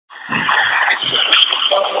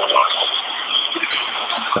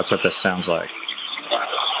That's what this sounds like.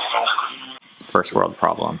 First world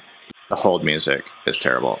problem. The hold music is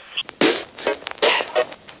terrible.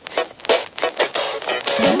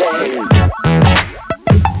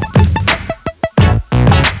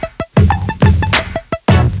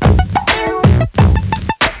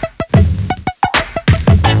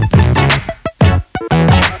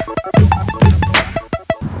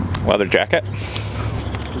 Leather jacket.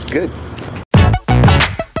 It's good.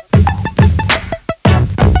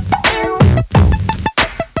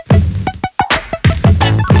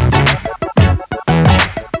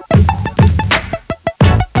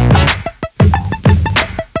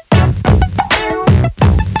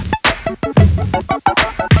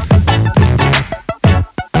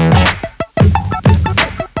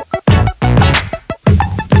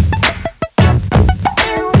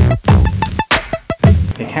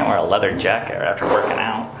 You can't wear a leather jacket after working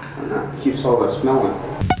out. It keeps all the smelling.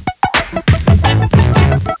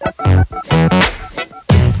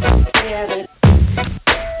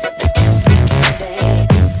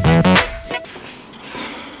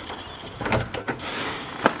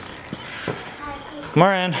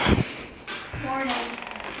 Morning. Morning.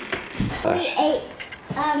 Hey,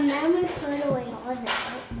 Memory threw away all the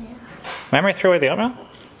oatmeal. Memory threw away the oatmeal?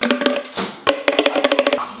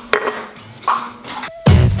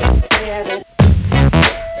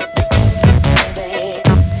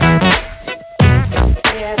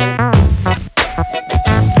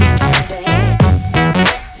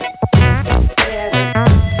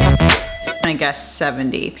 I guess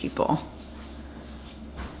 70 people.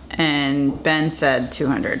 And Ben said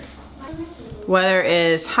 200. Weather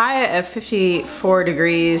is high of 54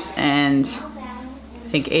 degrees and I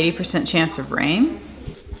think 80% chance of rain.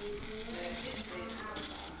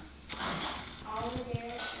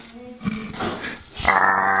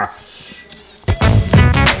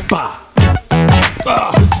 Bah.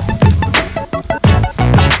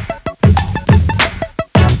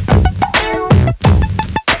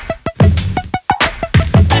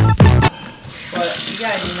 You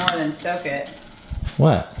gotta do more than soak it.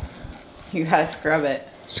 What? You gotta scrub it.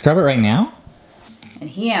 Scrub it right now? And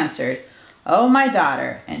he answered, "Oh, my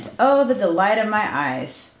daughter, and oh, the delight of my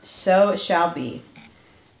eyes, so it shall be."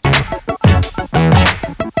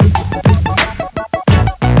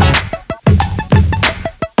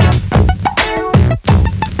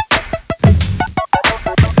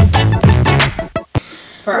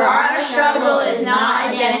 For our struggle is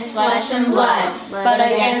not against flesh and blood, but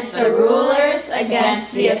against the rulers,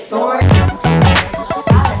 against the authorities.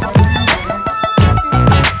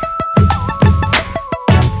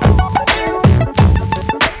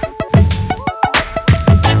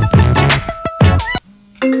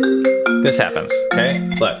 This happens, okay?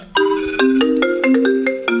 Look.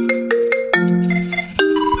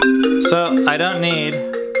 So I don't need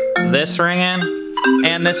this ringing,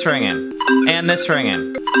 and this ringing, and this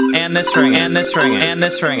ringing, and this ringing, and this ringing, and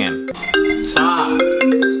this ringing. Stop.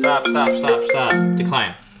 Stop, stop, stop, stop.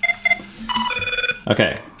 Decline.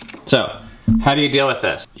 Okay, so how do you deal with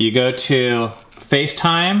this? You go to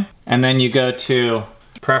FaceTime, and then you go to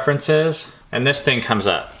Preferences, and this thing comes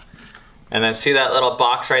up. And then see that little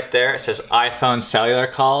box right there? It says iPhone cellular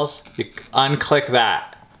calls. You unclick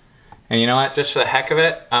that. And you know what? Just for the heck of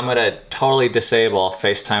it, I'm gonna totally disable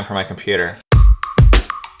FaceTime from my computer.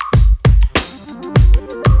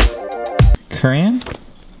 Korean?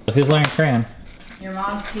 Who's learning Korean? Your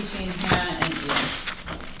mom's teaching Hannah and Ian.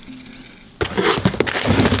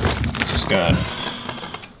 Which is good.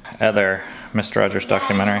 Other Mr. Rogers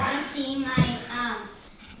documentary. I want to see my,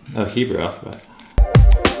 Oh, Hebrew alphabet.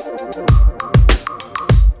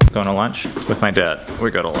 Going to lunch with my dad.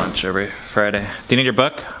 We go to lunch every Friday. Do you need your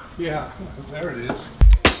book? Yeah, there it is.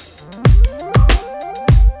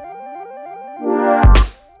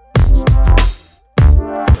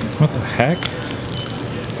 What the heck?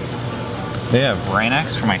 They have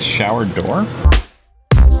Rain-X for my shower door?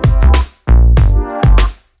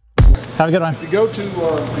 Have a good one. If you go to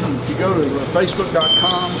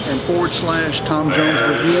facebook.com and /Tom Jones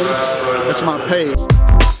Review, that's my page.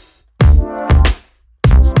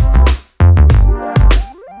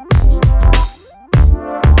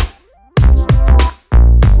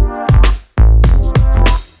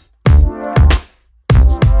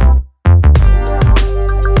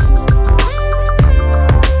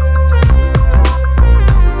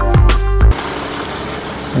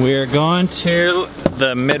 We're going to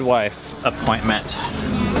the midwife appointment.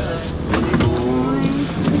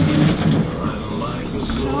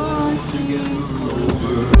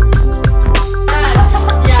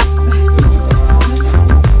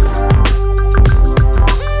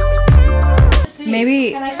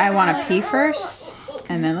 Maybe I want to pee first,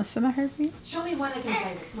 And then listen to the heartbeat. Show me one I can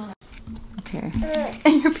play with. Come on. Okay.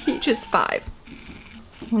 And your pH is 5.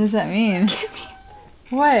 What does that mean?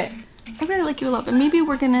 What? I really like you a lot, but maybe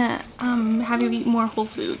we're gonna have you eat more whole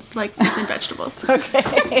foods, like fruits and vegetables.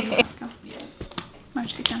 Okay. Let's go.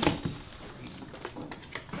 March, get down.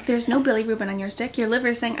 There's no bilirubin on your stick. Your liver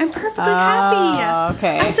is saying, I'm perfectly happy.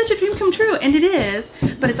 Okay. I'm such a dream come true. And it is,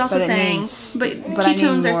 but it's also But it saying, means- but I need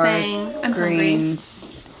ketones are more saying, I'm hungry. greens.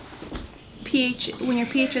 pH, when your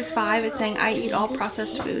pH is 5, it's saying I eat all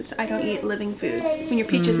processed foods. I don't eat living foods. When your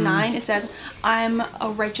pH is 9, it says I'm a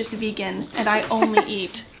righteous vegan and I only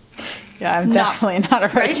eat. Yeah, I'm definitely not a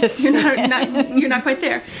righteous You're vegan. you're not quite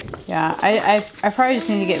there. Yeah, I probably just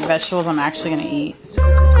need to get vegetables I'm actually gonna eat.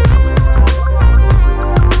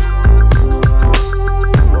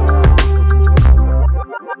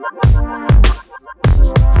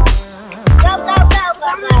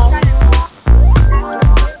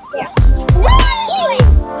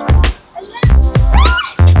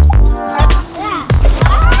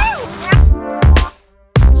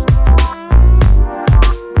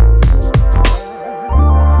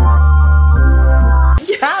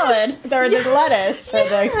 Salad, or the lettuce, or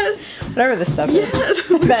the whatever the stuff is.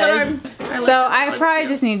 So I probably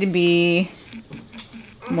just need to be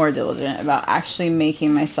more diligent about actually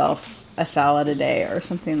making myself a salad a day or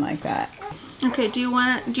something like that. Okay,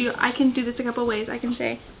 I can do this a couple ways. I can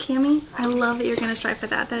say, Cammie, I love that you're gonna strive for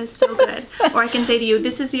that. That is so good. Or I can say to you,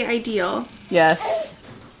 this is the ideal. Yes,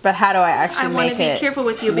 but how do I actually I make want to it be careful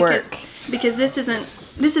with you work? because this is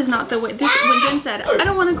not the way. When Jen said, I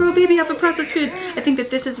don't want to grow a baby off of processed foods, I think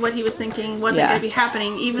that this is what he was thinking wasn't going to be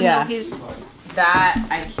happening, even though he's... That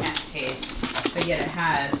I can't taste, but yet it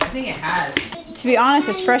has. I think it has. To be honest,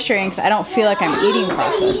 it's frustrating because I don't feel like I'm eating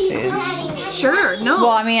processed foods. Sure, no.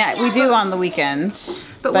 Well, I mean, we do on the weekends.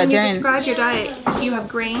 But when you describe your diet, you have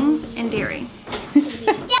grains and dairy.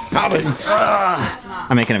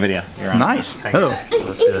 I'm making a video. You're on. Nice. Okay. Oh.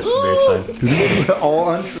 Let's see this weird side. All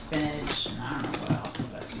on. Spinach, and I don't know what else,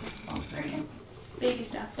 but all green. Baby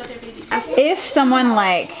stuff, but they're baby. If someone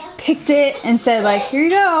like picked it and said like, here you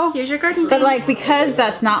go. Here's your garden. But like, because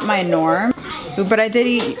that's not my norm. But I did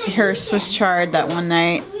eat her Swiss chard that one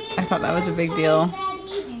night. I thought that was a big deal.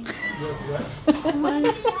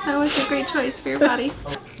 That was a great choice for your body.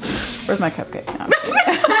 Where's my cupcake? No, I'm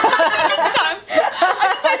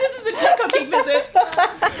sorry, this is a cupcake visit.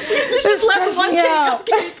 We just left with one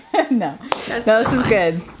cupcake. No, this is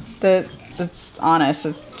good. That's honest.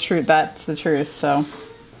 It's true. That's the truth. So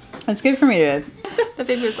it's good for me to. The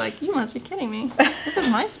baby was like, you must be kidding me. This is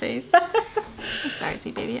my space. I'm sorry,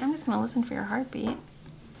 sweet baby. I'm just gonna listen for your heartbeat,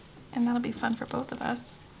 and that'll be fun for both of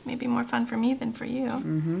us. Maybe more fun for me than for you.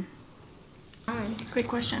 Mm-hmm. Great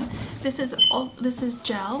question. This is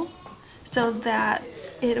gel, so that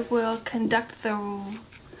it will conduct the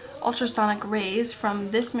ultrasonic rays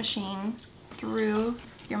from this machine through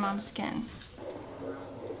your mom's skin.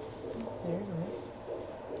 There it is.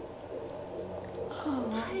 Oh,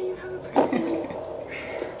 hi, you have a person.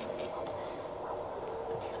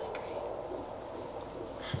 That's really great.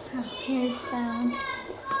 That's a weird sound.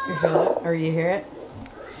 You feel it? Or you hear it?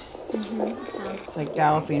 Mm-hmm. It's like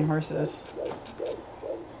galloping horses.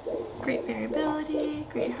 Great variability,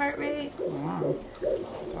 great heart rate. Wow,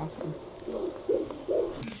 that's awesome.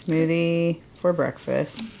 Smoothie for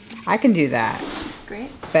breakfast. I can do that Great.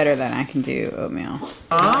 better than I can do oatmeal.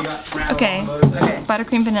 Okay.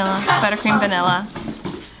 Buttercream vanilla,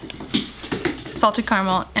 salted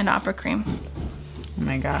caramel, and opera cream. Oh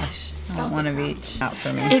my gosh, I want one of each out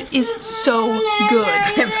for me. It is so good.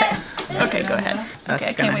 Okay, go ahead. That's Okay,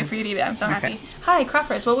 I can't gonna- wait for you to eat it. I'm so Okay. happy. Hi,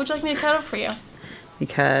 Crawfords. What would you like me to cut up for you?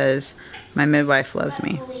 Because my midwife loves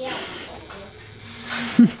me.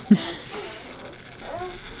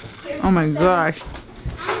 Oh my gosh.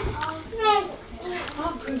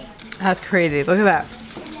 That's crazy. Look at that.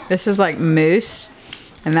 This is like mousse,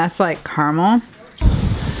 and that's like caramel.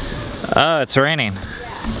 Oh, it's raining.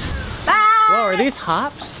 Whoa, are these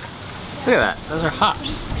hops? Look at that. Those are hops.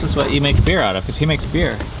 This is what you make beer out of, because he makes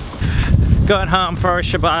beer. Going home for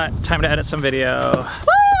Shabbat. Time to edit some video.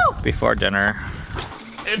 Woo! Before dinner.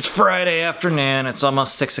 It's Friday afternoon. It's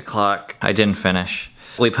almost 6 o'clock. I didn't finish.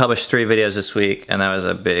 We published 3 videos this week, and that was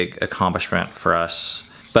a big accomplishment for us.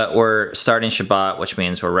 But we're starting Shabbat, which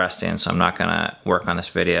means we're resting, so I'm not gonna work on this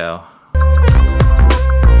video